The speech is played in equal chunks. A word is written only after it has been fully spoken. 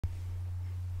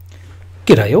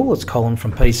G'day all, it's Colin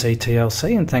from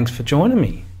PCTLC and thanks for joining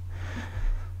me.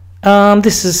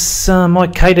 This is my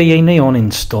KDE Neon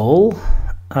install.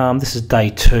 This is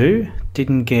day 2.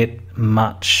 Didn't get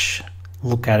much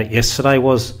look at it yesterday.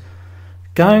 Was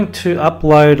going to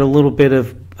upload a little bit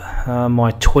of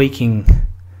my tweaking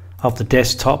of the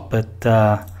desktop, but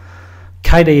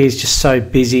KDE is just so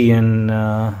busy and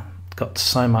got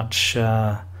so much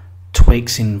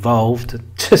tweaks involved. It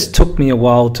just took me a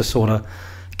while to sort of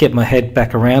get my head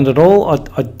back around it all.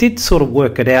 I did sort of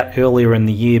work it out earlier in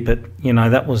the year, but you know,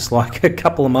 that was like a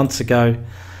couple of months ago.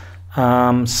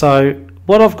 So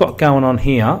what I've got going on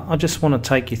here, I just want to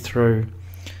take you through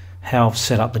how I've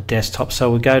set up the desktop.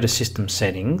 So we go to System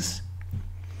Settings,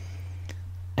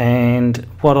 and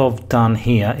what I've done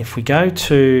here, if we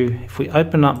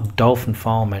open up Dolphin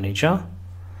File Manager,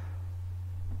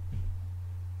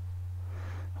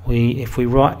 if we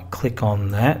right click on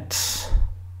that,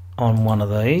 on one of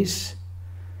these,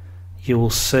 you will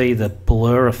see the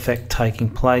blur effect taking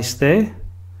place there.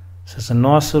 So there's a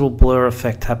nice little blur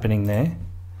effect happening there.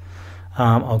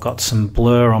 I've got some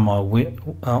blur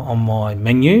on my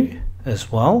menu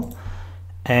as well,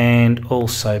 and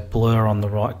also blur on the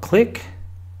right click.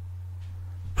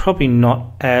 Probably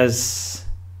not as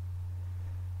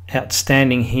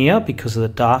outstanding here because of the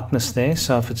darkness there,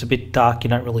 so if it's a bit dark you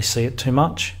don't really see it too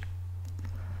much.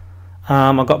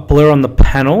 I've got blur on the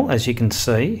panel, as you can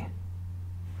see,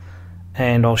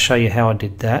 and I'll show you how I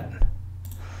did that.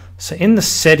 So in the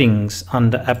settings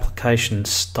under application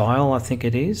style, I think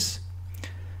it is,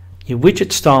 your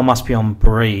widget style must be on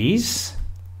Breeze,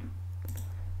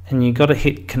 and you've got to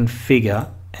hit configure,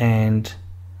 and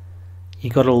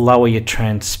you've got to lower your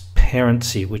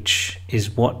transparency, which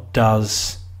is what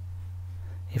does,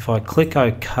 if I click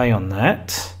OK on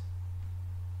that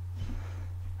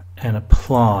and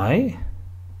apply,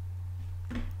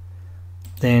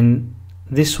 then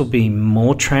this will be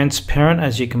more transparent,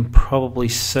 as you can probably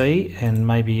see, and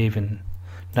maybe even,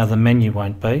 no, the menu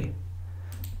won't be,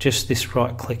 just this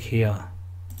right click here.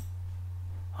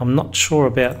 I'm not sure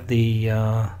about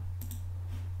the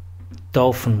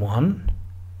Dolphin one,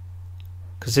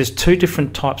 because there's two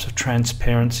different types of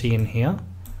transparency in here.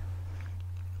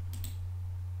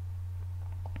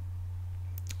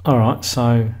 Alright,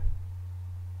 so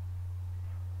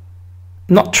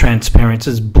not transparency,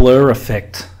 it's blur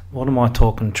effect. What am I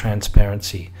talking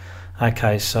transparency?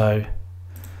 Okay, so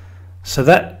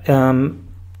that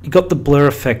you got the blur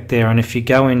effect there, and if you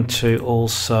go into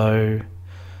also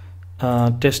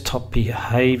desktop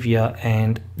behavior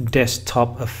and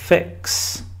desktop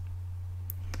effects,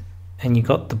 and you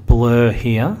got the blur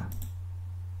here,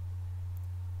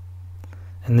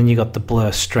 and then you got the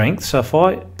blur strength. So if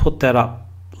I put that up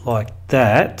like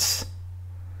that,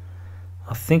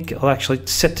 I think I'll actually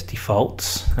set to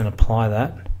defaults and apply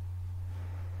that,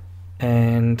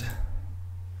 and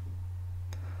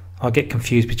I'll get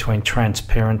confused between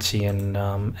transparency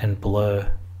and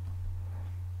blur.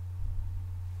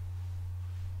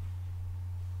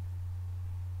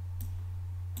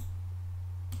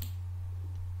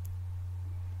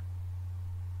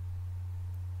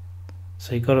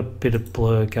 So you've got a bit of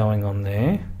blur going on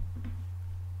there.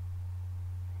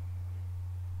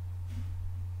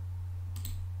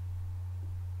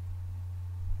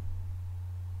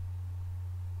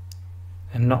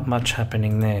 And not much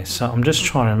happening there. So I'm just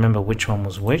trying to remember which one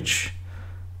was which.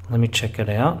 Let me check it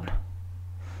out.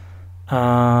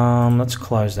 Let's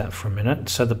close that for a minute.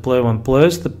 So the blur one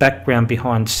blurs the background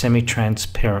behind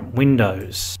semi-transparent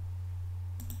windows.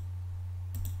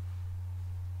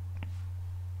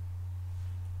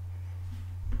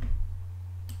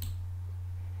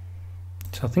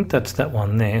 So I think that's that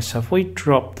one there. So if we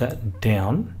drop that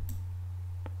down,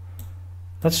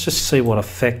 let's just see what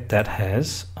effect that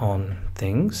has on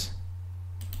things.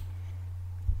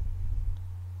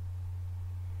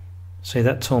 See,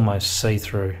 that's almost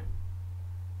see-through.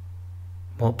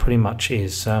 Well, it pretty much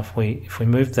is. So if we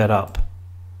move that up,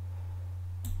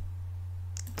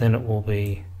 then it will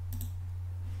be,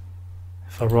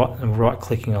 if I'm right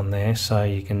clicking on there, so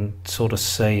you can sort of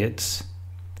see it's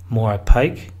more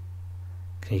opaque.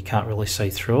 You can't really see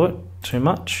through it too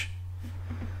much.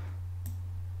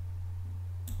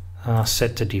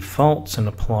 Set to defaults and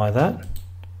apply that.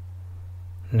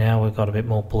 Now we've got a bit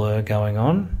more blur going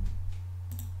on,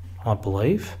 I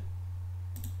believe.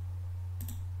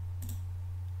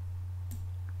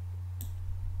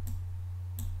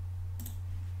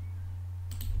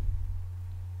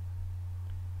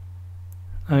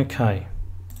 Okay,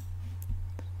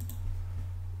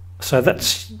 so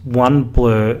that's one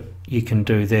blur you can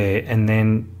do there, and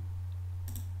then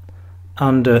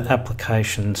under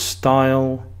application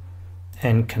style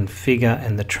and configure,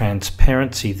 and the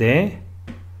transparency there,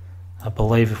 I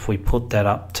believe if we put that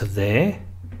up to there,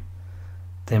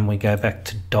 then we go back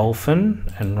to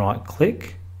Dolphin and right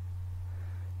click,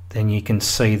 then you can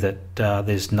see that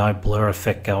there's no blur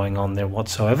effect going on there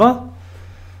whatsoever.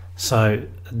 So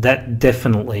that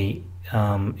definitely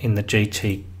in the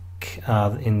GT,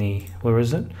 in the, where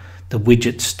is it? The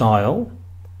widget style,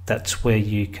 that's where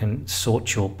you can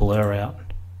sort your blur out.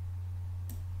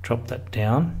 Drop that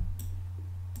down.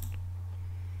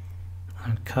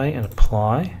 Okay, and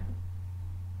apply.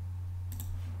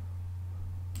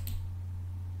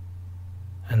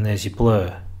 And there's your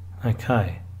blur.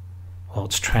 Okay. Well,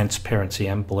 it's transparency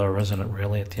and blur, isn't it,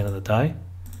 really, at the end of the day?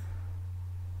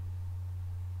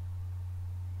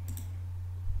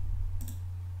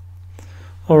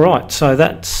 Alright, so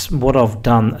that's what I've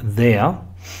done there.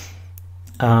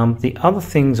 The other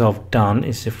things I've done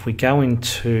is if we go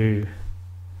into,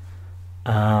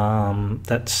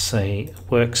 let's see,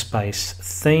 workspace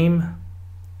theme,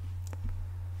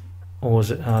 or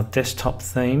is it desktop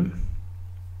theme?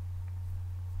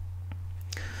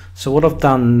 So what I've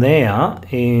done there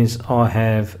is I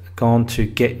have gone to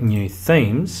get new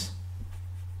themes,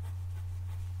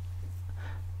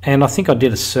 and I think I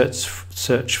did a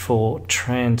search for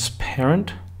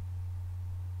transparent.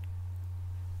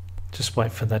 Just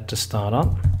wait for that to start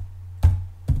up.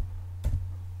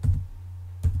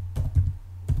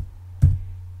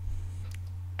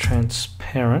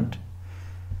 Transparent,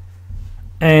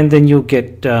 and then you'll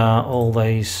get all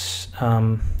these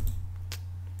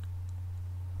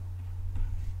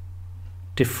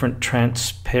different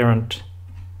transparent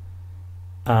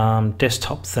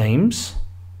desktop themes.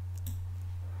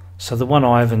 So the one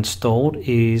I've installed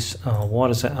is, why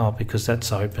does that, because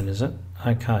that's open, is it?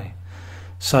 Okay.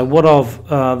 So what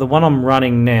the one I'm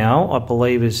running now, I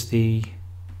believe, is the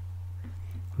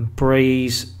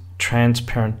Breeze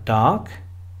Transparent Dark.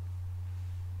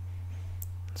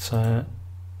 So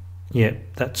yeah,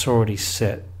 that's already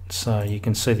set. So you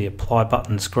can see the apply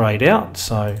button's grayed out.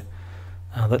 So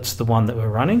that's the one that we're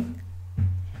running.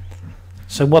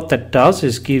 So what that does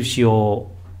is gives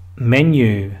your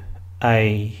menu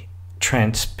a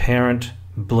transparent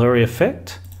blurry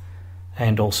effect,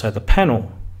 and also the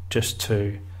panel,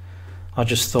 I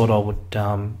just thought I would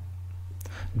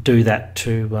do that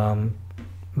to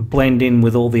blend in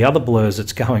with all the other blurs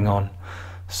that's going on.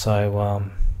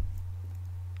 So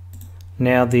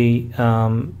now the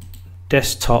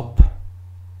desktop,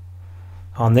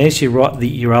 and there's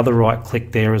your other right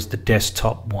click there is the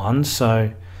desktop one.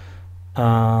 So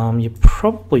you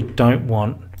probably don't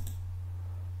want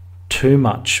too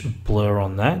much blur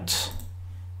on that.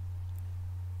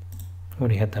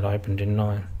 Already had that open, didn't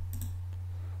I?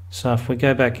 So if we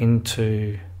go back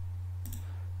into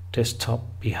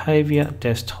desktop behavior,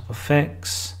 desktop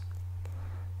effects,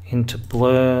 into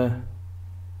blur,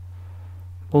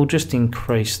 we'll just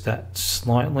increase that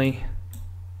slightly.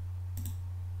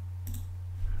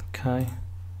 Okay,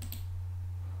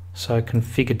 so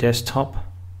configure desktop,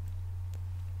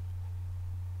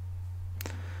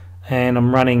 and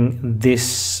I'm running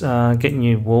this get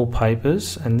new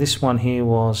wallpapers, and this one here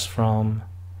was from,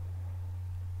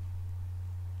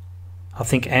 I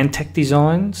think, Antec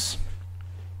Designs,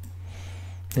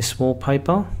 this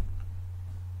wallpaper.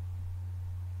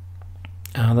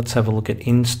 Let's have a look at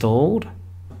installed.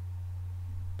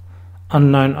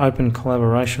 Unknown open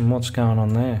collaboration, what's going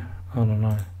on there? I don't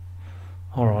know.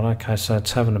 Alright, okay, so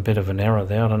it's having a bit of an error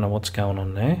there. I don't know what's going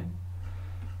on there.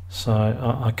 So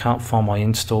I can't find my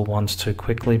install ones too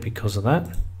quickly because of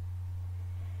that.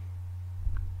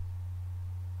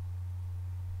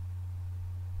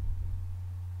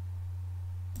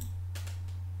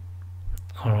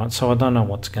 Alright, so I don't know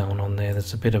what's going on there.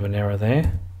 There's a bit of an error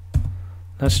there.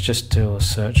 Let's just do a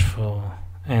search for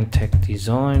Antec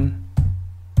Design.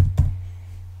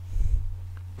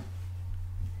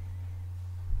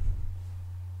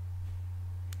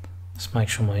 Let's make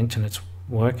sure my internet's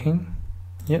working.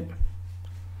 Yep.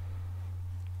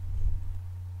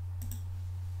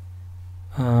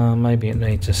 Maybe it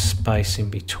needs a space in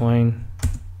between.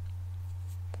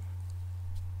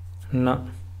 No.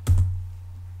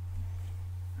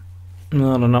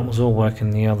 No, it was all working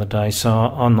the other day, so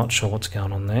I'm not sure what's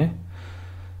going on there.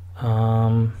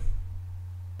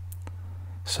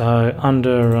 So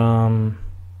under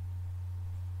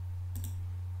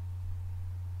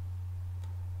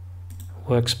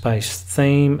workspace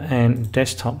theme and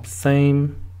desktop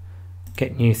theme,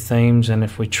 get new themes, and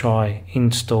if we try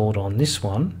installed on this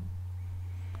one,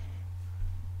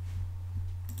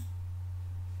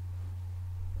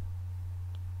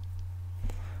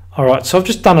 alright, so I've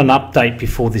just done an update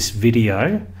before this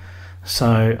video.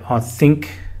 So I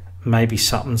think maybe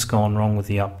something's gone wrong with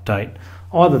the update.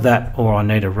 Either that or I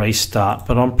need a restart,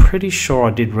 but I'm pretty sure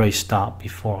I did restart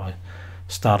before I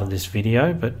started this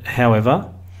video. But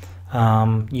however,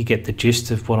 you get the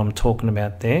gist of what I'm talking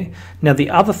about there. Now the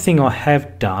other thing I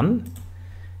have done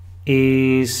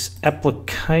is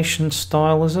application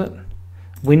style, is it?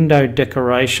 Window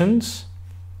decorations.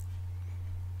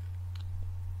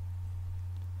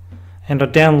 And I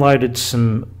downloaded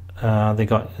some, they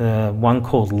got one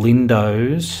called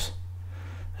Lindows,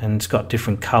 and it's got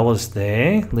different colors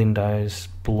there. Lindows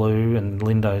blue and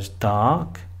Lindows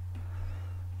dark.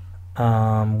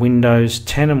 Windows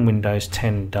 10 and Windows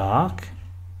 10 dark.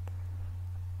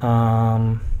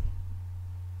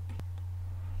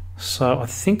 So I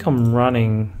think I'm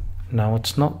running, no,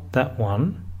 it's not that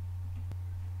one.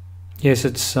 Yes,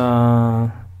 it's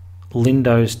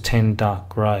Windows 10 dark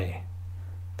grey.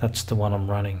 That's the one I'm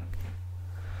running.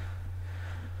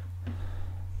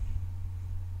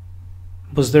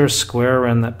 Was there a square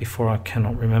around that before? I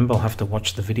cannot remember. I'll have to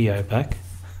watch the video back.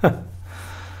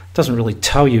 Doesn't really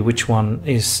tell you which one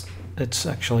is it's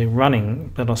actually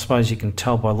running, but I suppose you can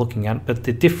tell by looking at it. But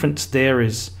the difference there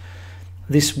is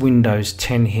this Windows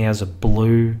 10 here has a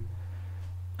blue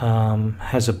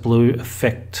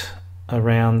effect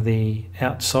around the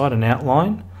outside, an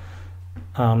outline.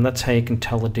 That's how you can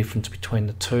tell the difference between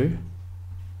the two.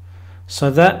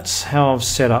 So that's how I've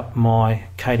set up my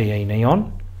KDE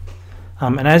Neon.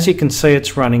 And as you can see,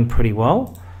 it's running pretty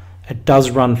well. It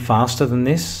does run faster than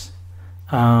this.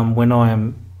 When I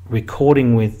am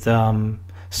recording with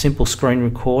simple screen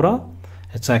recorder,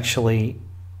 it's actually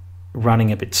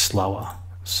running a bit slower.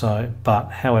 So, but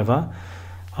however,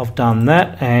 I've done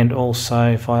that, and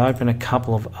also if I open a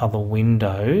couple of other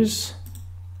windows,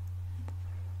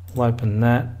 we'll open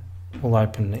that, we'll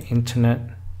open the internet.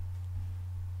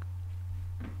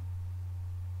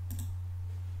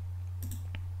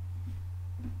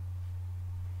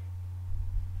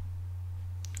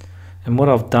 And what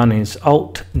I've done is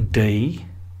Alt-D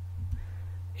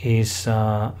is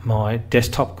my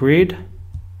desktop grid.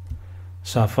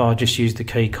 So if I just use the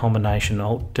key combination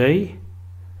Alt-D,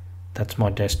 that's my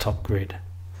desktop grid.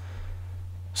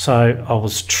 So I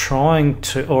was trying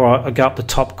to, or I go up the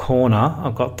top corner,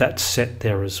 I've got that set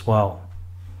there as well.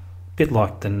 A bit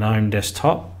like the GNOME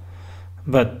desktop.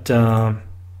 But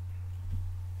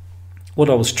what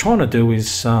I was trying to do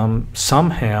is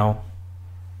somehow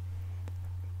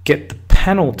get the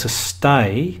panel to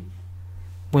stay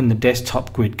when the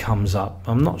desktop grid comes up.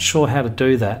 I'm not sure how to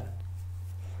do that.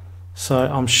 So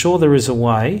I'm sure there is a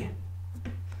way.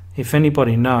 If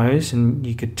anybody knows and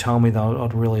you could tell me, though,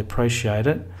 I'd really appreciate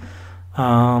it.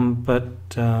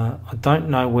 But I don't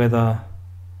know whether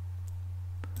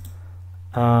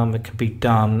it can be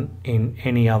done in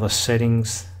any other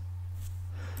settings.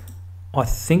 I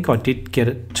think I did get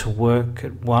it to work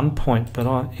at one point,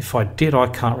 but if I did, I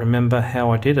can't remember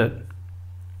how I did it.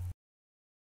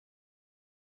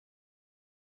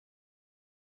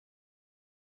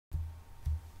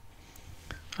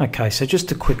 Okay, so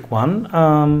just a quick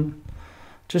one.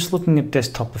 Just looking at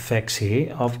desktop effects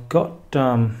here, I've got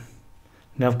now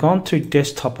I've gone to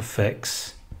desktop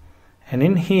effects, and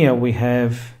in here we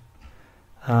have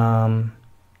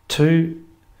two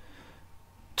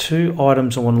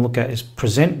items I want to look at is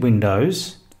present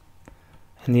windows,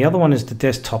 and the other one is the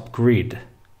desktop grid.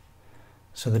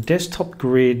 So the desktop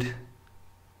grid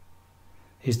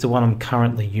is the one I'm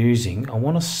currently using. I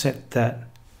want to set that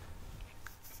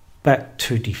back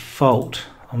to default.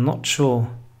 I'm not sure.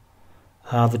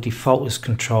 The default is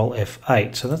Control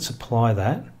F8, so let's apply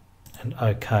that and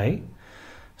OK.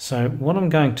 So what I'm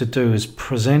going to do is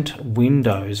present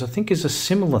windows. I think is a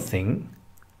similar thing,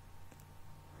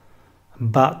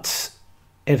 but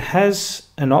it has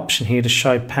an option here to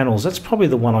show panels. That's probably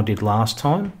the one I did last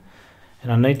time,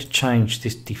 and I need to change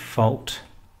this default.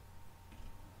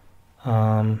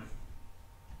 Don't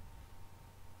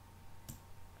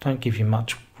give you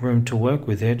much room to work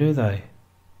with there, do they?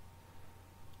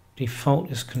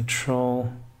 Default is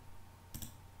Control.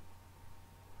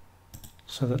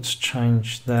 So let's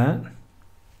change that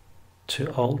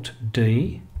to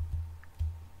Alt-D.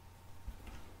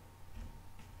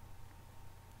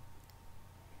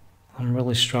 I'm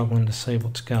really struggling to see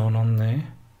what's going on there.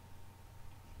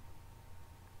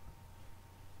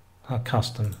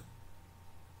 Custom.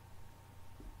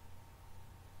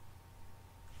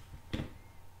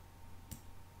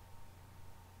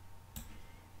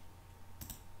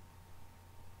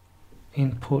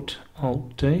 Input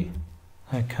Alt-D.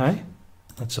 Okay,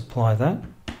 let's apply that.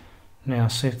 Now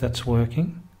see if that's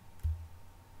working.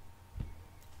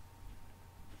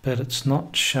 But it's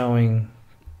not showing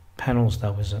panels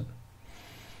though, is it?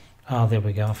 Oh, there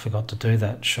we go, I forgot to do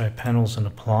that. Show panels and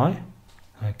apply.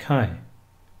 Okay.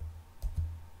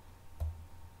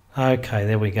 Okay,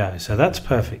 there we go. So that's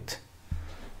perfect.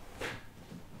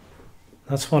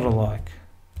 That's what I like.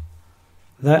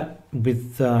 That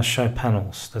with show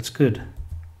panels, that's good.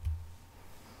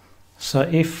 So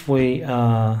if we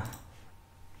are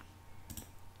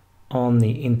on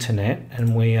the internet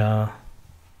and we are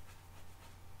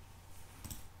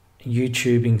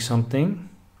YouTubing something,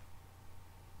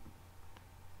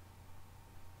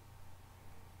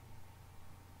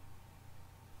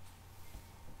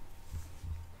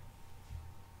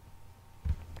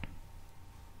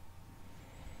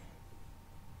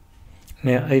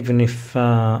 now even if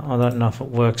I don't know if it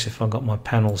works if I got my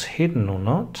panels hidden or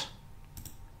not.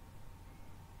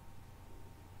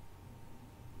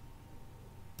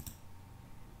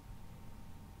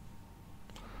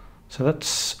 So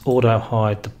let's auto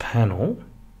hide the panel.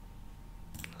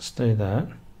 Let's do that.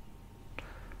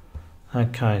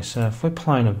 Okay, so if we're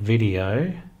playing a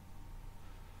video,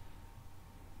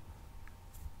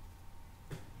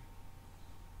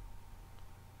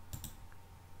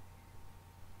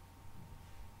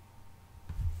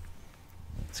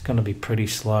 it's going to be pretty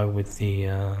slow with the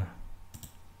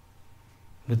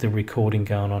recording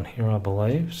going on here, I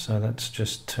believe. So let's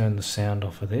just turn the sound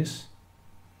off of this.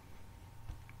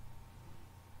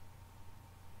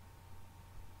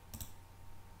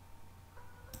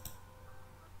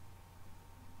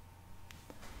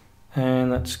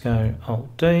 And let's go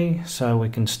Alt D so we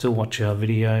can still watch our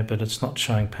video, but it's not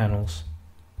showing panels.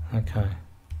 Okay.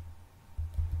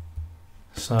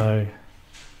 So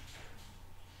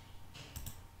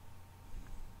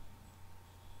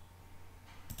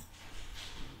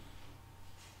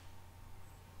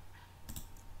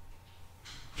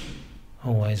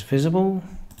always visible,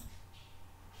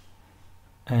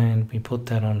 and we put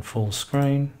that on full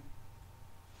screen.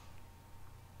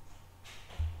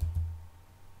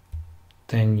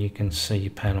 Then you can see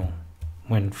your panel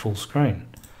when full screen.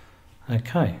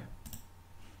 Okay.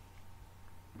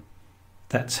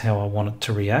 That's how I want it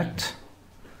to react.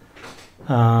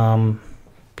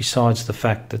 Besides the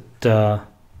fact that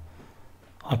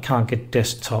I can't get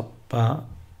desktop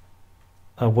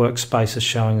workspaces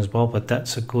showing as well, but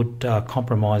that's a good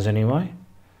compromise anyway.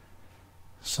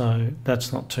 So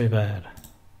that's not too bad.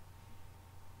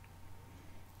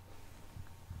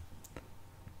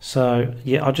 So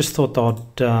yeah, I just thought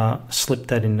I'd slip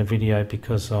that in the video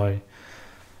because I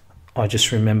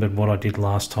just remembered what I did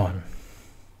last time.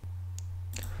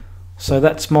 So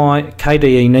that's my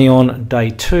KDE Neon day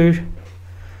 2.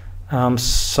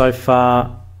 So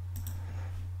far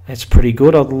it's pretty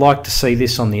good. I'd like to see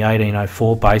this on the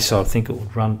 1804 base, so I think it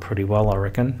would run pretty well, I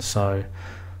reckon. So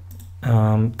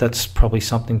that's probably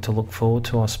something to look forward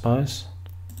to, I suppose.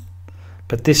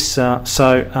 But this,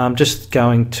 just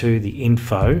going to the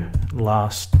info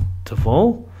last of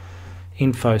all,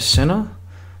 info center.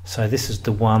 So this is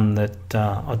the one that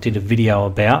I did a video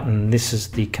about, and this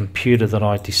is the computer that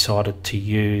I decided to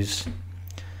use,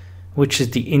 which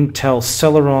is the Intel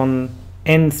Celeron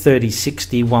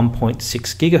N3060 1.6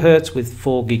 gigahertz with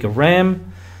 4 gig of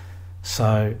RAM.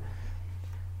 So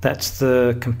that's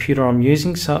the computer I'm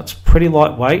using. So it's pretty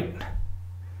lightweight.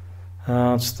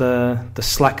 It's the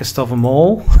slackest of them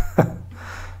all.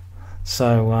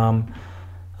 So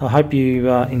I hope you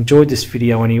enjoyed this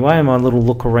video anyway, and my little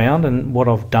look around and what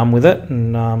I've done with it.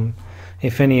 And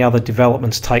if any other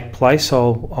developments take place,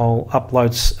 I'll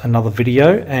upload another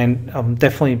video, and I'll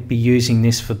definitely be using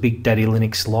this for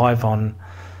BigDaddyLinux Live on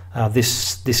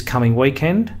this coming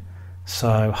weekend.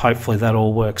 So hopefully that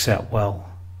all works out well.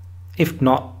 If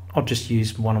not, I'll just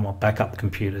use one of my backup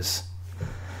computers.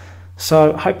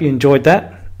 So hope you enjoyed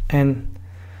that, and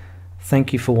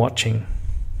thank you for watching.